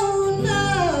 Oh no.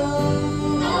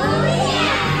 Oh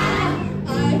yeah!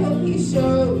 I hope he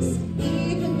shows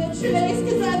even the trace,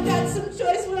 'cause I've got some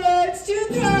choice words to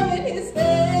throw in his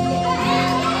face.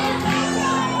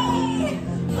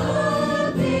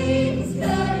 All things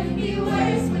couldn't be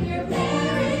worse when your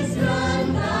parents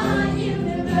run the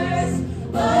universe.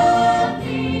 All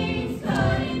things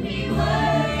couldn't be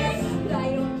worse.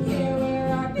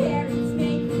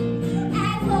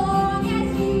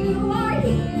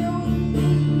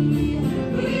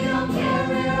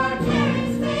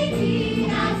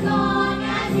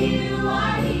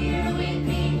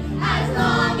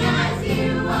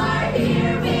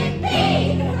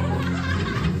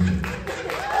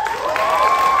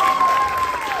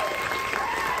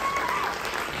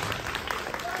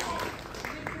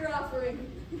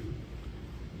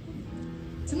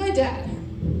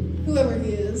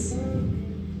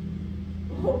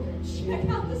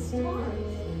 stars.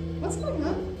 What's going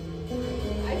on?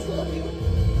 I told you.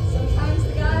 Sometimes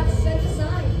the gods send a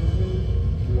sign.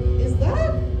 Is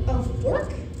that a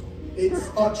fork? It's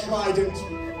a trident.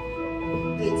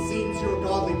 It seems your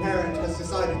godly parent has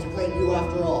decided to claim you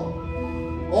after all.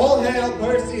 All hail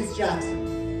Percy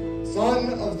Jackson,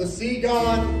 son of the sea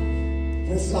god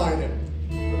Poseidon.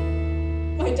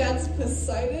 My dad's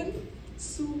Poseidon?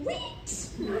 Sweet!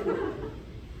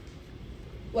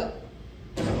 What?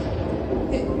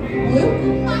 Hey, Luke?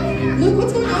 Luke,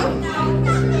 what's going on?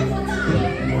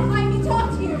 I need to talk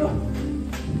to you.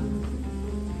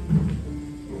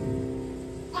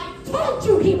 I told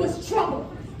you he was trouble.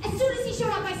 As soon as he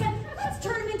showed up, I said, let's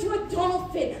turn him into a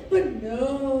dolphin. But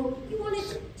no, you wanted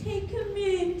to take him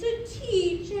in to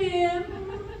teach him.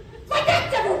 Like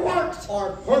that never worked.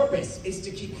 Our purpose is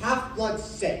to keep half-bloods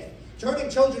safe. Turning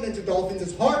children into dolphins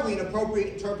is hardly an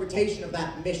appropriate interpretation of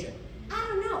that mission. I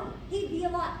don't know. He'd be a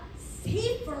lot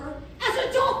safer as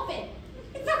a dolphin.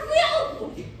 In fact, we all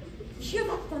would. You hear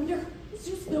that thunder?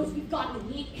 Zeus knows we've gotten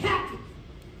him. He ain't happy.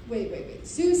 Wait.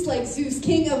 Zeus like Zeus,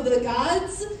 king of the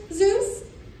gods? Zeus?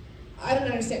 I don't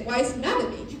understand. Why is he mad at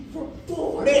me? You were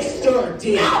born. Mr.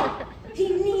 D! No! He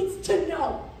needs to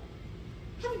know.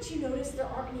 Haven't you noticed there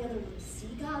aren't any other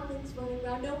sea goblins running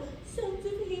around? No sons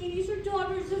of Hades or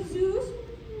daughters of Zeus?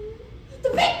 The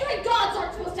big three gods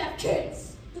aren't supposed to have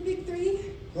kids. The big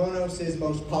three? Kronos'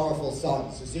 most powerful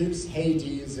sons, Zeus,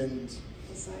 Hades, and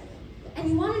Poseidon. And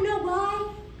you want to know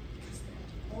why? Because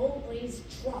they're always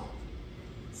trouble.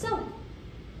 So,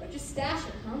 we're just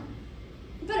stashing, huh?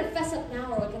 You better fess up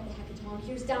now or I'll get the hackathon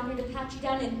here's down here to pat you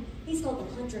down, and he's called the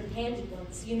 100 Handy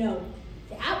Ones. You know,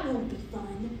 that won't be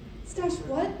fun. Stash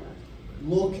what?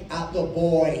 look at the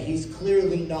boy. He's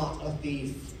clearly not a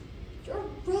thief. You're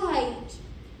right.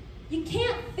 You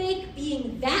can't fake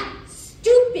being that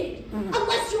stupid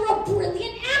unless you're a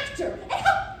brilliant actor. And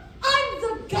I'm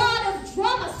the god of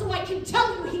drama, so I can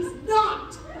tell you he's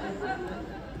not.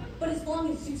 But as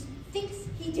long as Zeus thinks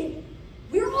he did it,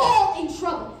 we're all in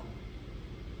trouble.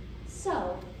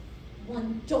 So,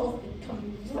 one dolphin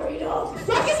coming right up.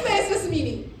 Fracas me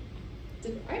Sessamini!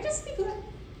 Did I just speak that?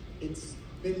 It's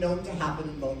been known to happen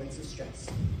in moments of stress.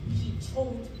 He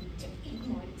told me to eat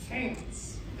my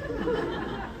pants. He's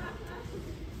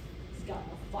got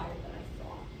more fire than I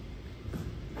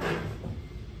thought.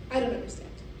 I don't understand.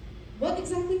 What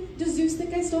exactly does Zeus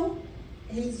think I stole?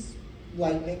 His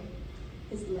lightning.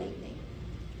 His lightning.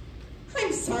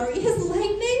 I'm sorry, his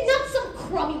lightning? Not some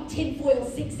crummy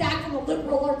tinfoil zigzag from a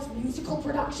liberal arts musical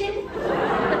production.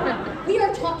 We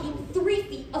are talking 3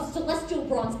 feet of celestial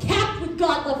bronze capped with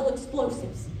god-level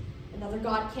explosives. Another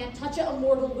god can't touch it, a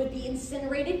mortal would be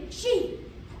incinerated. Gee,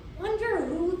 I wonder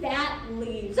who that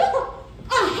leaves. A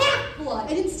half-blood!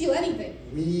 I didn't steal anything.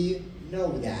 We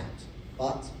know that,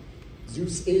 but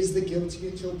Zeus is the guilty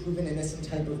until proven innocent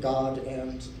type of god,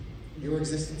 and your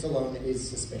existence alone is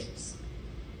suspicious.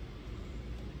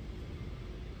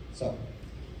 So,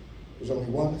 there's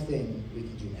only one thing we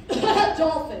can do now.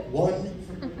 Dolphin! One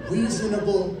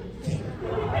reasonable thing.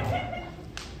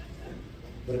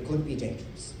 But it could be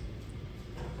dangerous.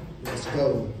 We must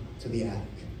go to the attic.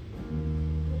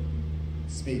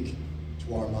 Speak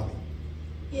to our mommy.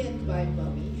 And by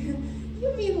mummy, you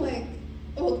mean like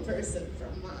old person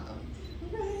from mom,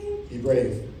 right? Be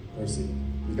brave, Percy,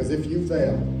 because if you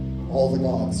fail, all the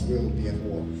gods will be at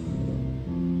war.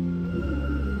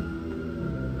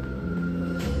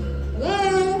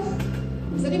 Hello?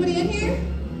 Is anybody in here?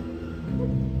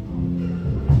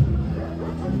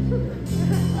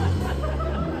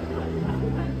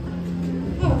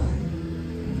 Oh.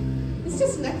 It's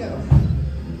just an echo.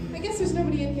 I guess there's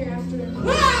nobody in here after.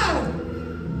 Ah!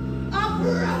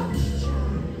 Approach!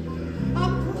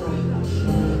 Approach!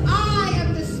 I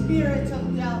am the spirit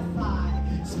of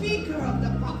Delphi, speaker of the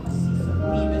prophecies of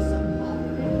Phoebus Apollo.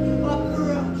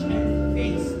 Approach and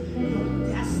face your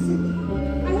destiny.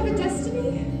 I have a destiny?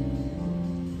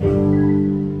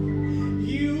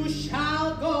 You shall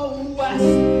go west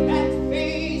and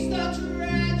face the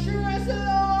treacherous Lord.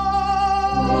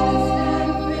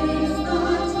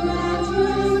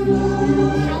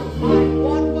 Shall find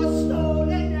what was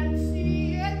stolen and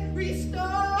see it restored.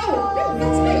 Oh,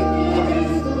 that's me. Okay.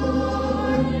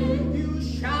 You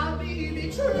shall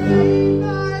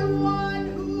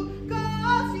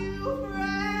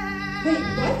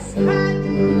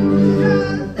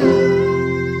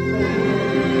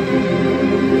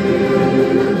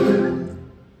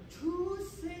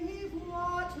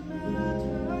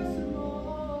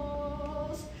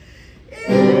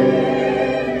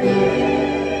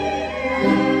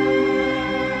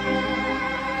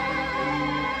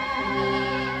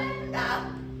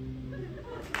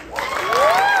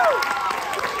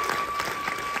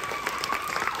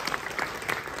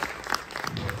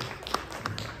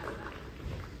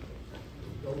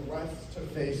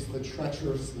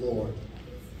treacherous lord.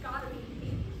 It's gotta be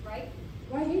Hades, right?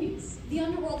 Why Hades? The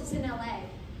underworld is in LA.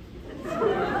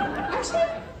 Actually,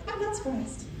 I'm not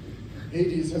surprised.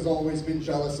 Hades has always been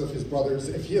jealous of his brothers.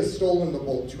 If he has stolen the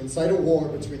bolt to incite a war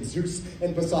between Zeus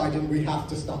and Poseidon, we have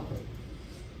to stop him.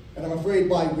 And I'm afraid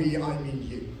by we, I mean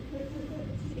you.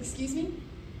 Excuse me?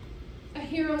 A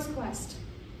hero's quest.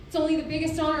 It's only the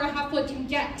biggest honor a half-blood can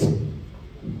get. She's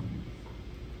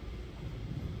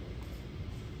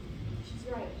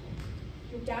right.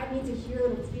 Your dad needs a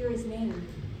hero to clear his name.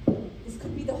 This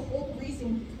could be the whole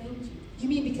reason he claimed you. You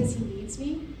mean because he needs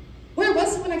me? Where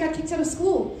was he when I got kicked out of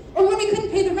school? Or when we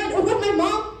couldn't pay the rent? Or when my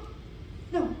mom?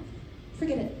 No,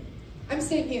 forget it. I'm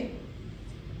staying here.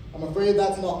 I'm afraid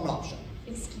that's not an option.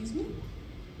 Excuse me?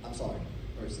 I'm sorry,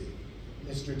 Percy.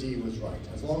 Mr. D was right.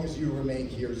 As long as you remain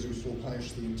here, Zeus will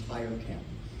punish the entire camp.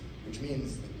 Which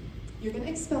means that You're gonna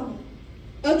expel me.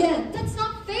 Again. That's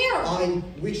not fair! I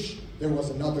wish there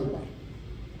was another way.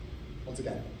 Once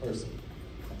again, Percy,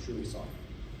 I'm truly sorry.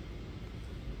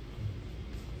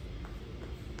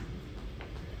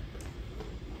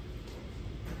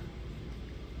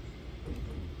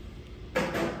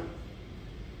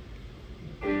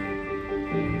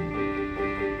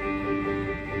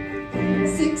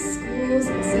 Six schools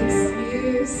in 6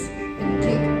 years, and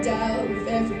kicked out of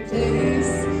every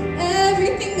place.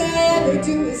 Everything I ever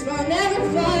do is wrong, never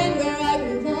find where I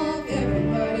belong.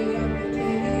 Everybody on the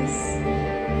case.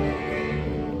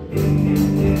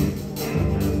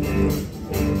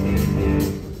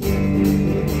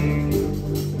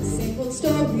 Same old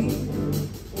story,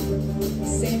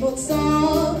 same old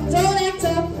song. Don't act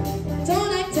up,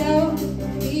 don't act out,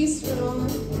 be strong.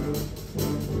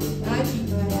 I keep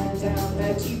my head down,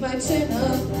 I keep my chin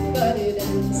up, but it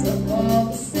ends up all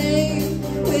the same.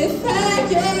 With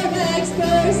pack your bags,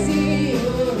 Percy,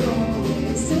 you're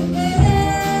always to blame.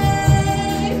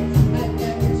 I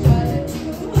never try to do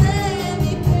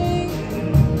anything,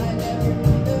 I never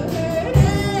mean to hurt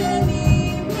anyone.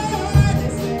 I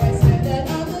swear that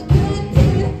I'm a good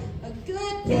kid, a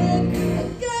good kid, a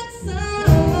good son.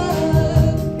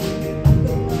 But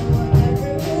no one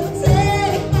ever will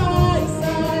take my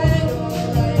side. All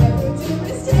I ever do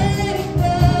is take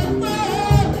the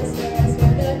fall. I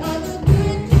swear that I'm a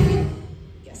good kid.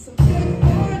 Guess I'm good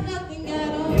for nothing at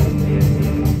all.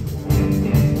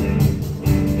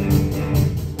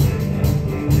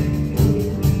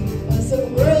 Was a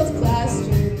world-class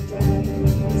jerk dad.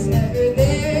 Was never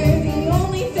there. The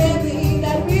only family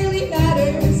that really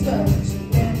matters. But she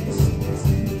vanished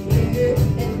into the air,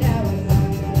 and now I'm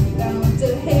bound to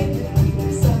hate the people.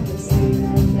 Some will say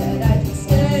that I can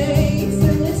stay.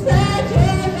 Still, it's pack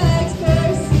your bags,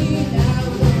 Percy. Now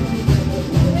when you go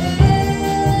away,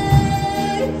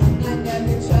 I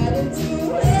never try to do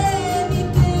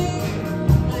anything.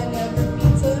 I never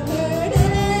mean to hurt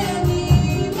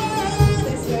anyone. I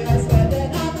swear that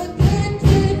I'm a good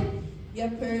kid. Yeah,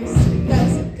 Percy,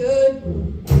 that's a good one.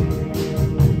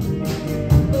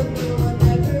 But no one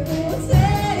ever will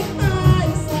take my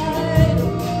side.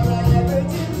 All I ever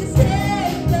do is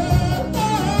take the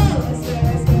fall. I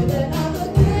swear that I'm a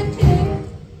good kid.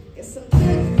 Guess I'm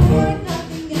good for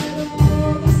nothing at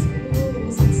all. The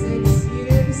schools in 6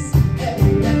 years,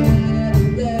 every dad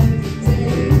and every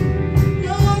day.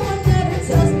 No one ever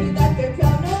tells me that they're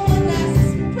proud. No one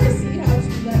asks me, Percy, how'd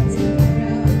you like to go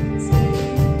around and stay?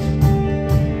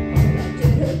 I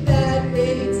get her bad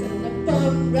grades and a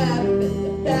bum rap and a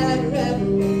bad rep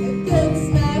and a good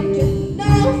smack and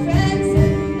no friends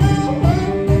and no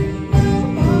hope and no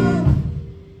mom.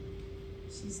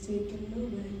 She's taken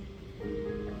away.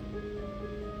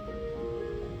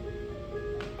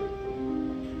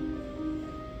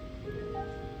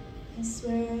 I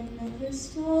swear I never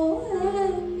stole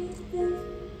anything.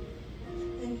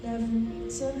 I never mean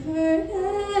to hurt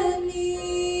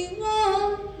anyone.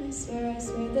 I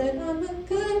swear that I'm a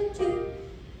good kid,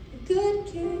 a good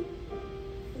kid,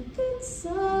 a good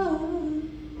son.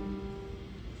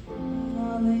 And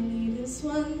all I need is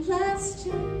one last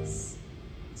chance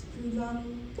to prove I'm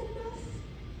good enough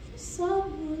for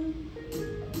someone.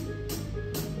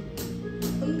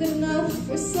 I'm good enough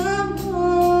for someone.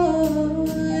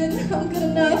 I'm good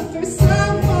enough for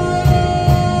someone.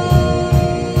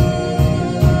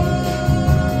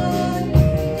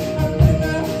 I'm good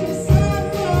enough for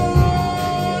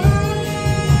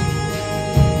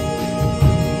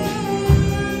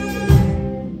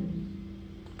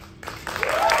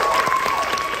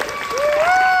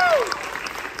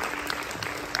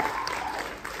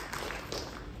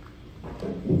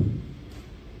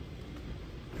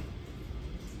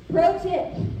Pro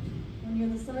tip, when you're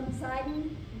the son of Poseidon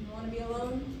and you want to be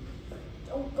alone,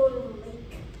 don't go to the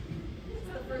lake. It's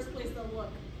the first place they'll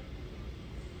look.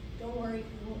 Don't worry,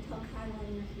 I won't tell Chiron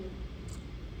you're here.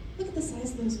 Look at the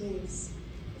size of those waves.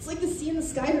 It's like the sea and the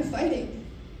sky are fighting.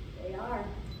 They are.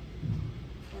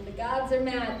 When the gods are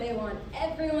mad, they want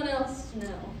everyone else to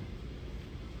know.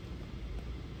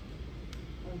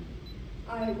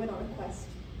 I went on a quest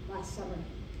last summer.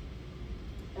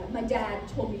 My dad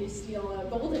told me to steal a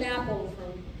golden apple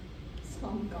from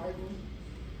some garden.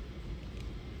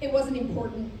 It wasn't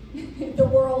important. The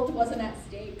world wasn't at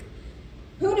stake.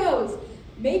 Who knows?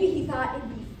 Maybe he thought it'd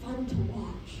be fun to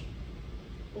watch.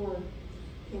 Or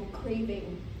he had a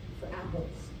craving for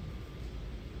apples.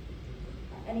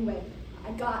 Anyway,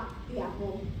 I got the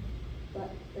apple, but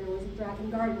there was a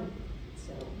dragon garden,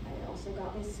 so I also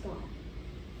got this scar.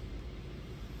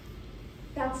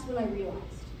 That's when I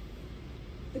realized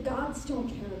the gods don't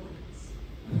care about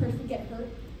us, or if we get hurt.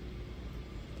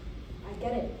 I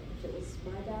get it. If it was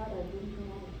my dad, I wouldn't go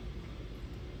on.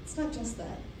 It's not just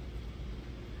that.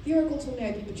 The Oracle told me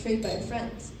I'd be betrayed by a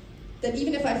friend. That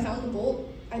even if I found the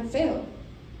bolt, I'd fail.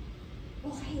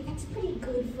 Well, hey, that's pretty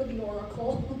good for the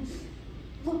Oracle.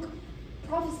 Look,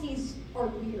 prophecies are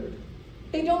weird.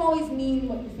 They don't always mean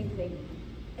what you think they mean.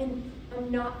 And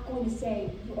I'm not going to say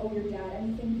you owe your dad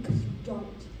anything because you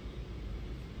don't.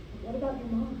 But what about your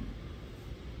mom?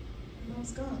 Your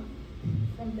mom's gone.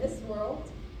 From this world.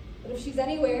 But if she's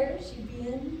anywhere, she'd be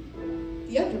in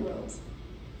the underworld.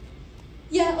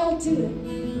 Yeah, I'll do it.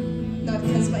 Not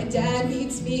because my dad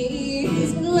needs me.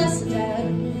 He's been less a dad,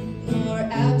 more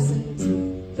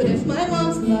absent. But if my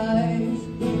mom's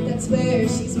alive, that's where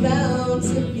she's bound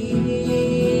to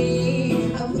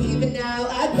be. I'm leaving now,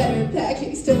 I'd better pack.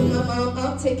 He's took my mom,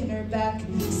 I'm taking her back.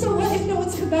 So what if no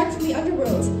one's come back from the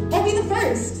underworld? I'll be the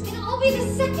first. And I'll be the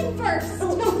second first.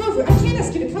 Oh, no, Grover, I can't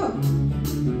ask you to come.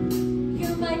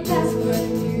 You're my best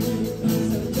friend.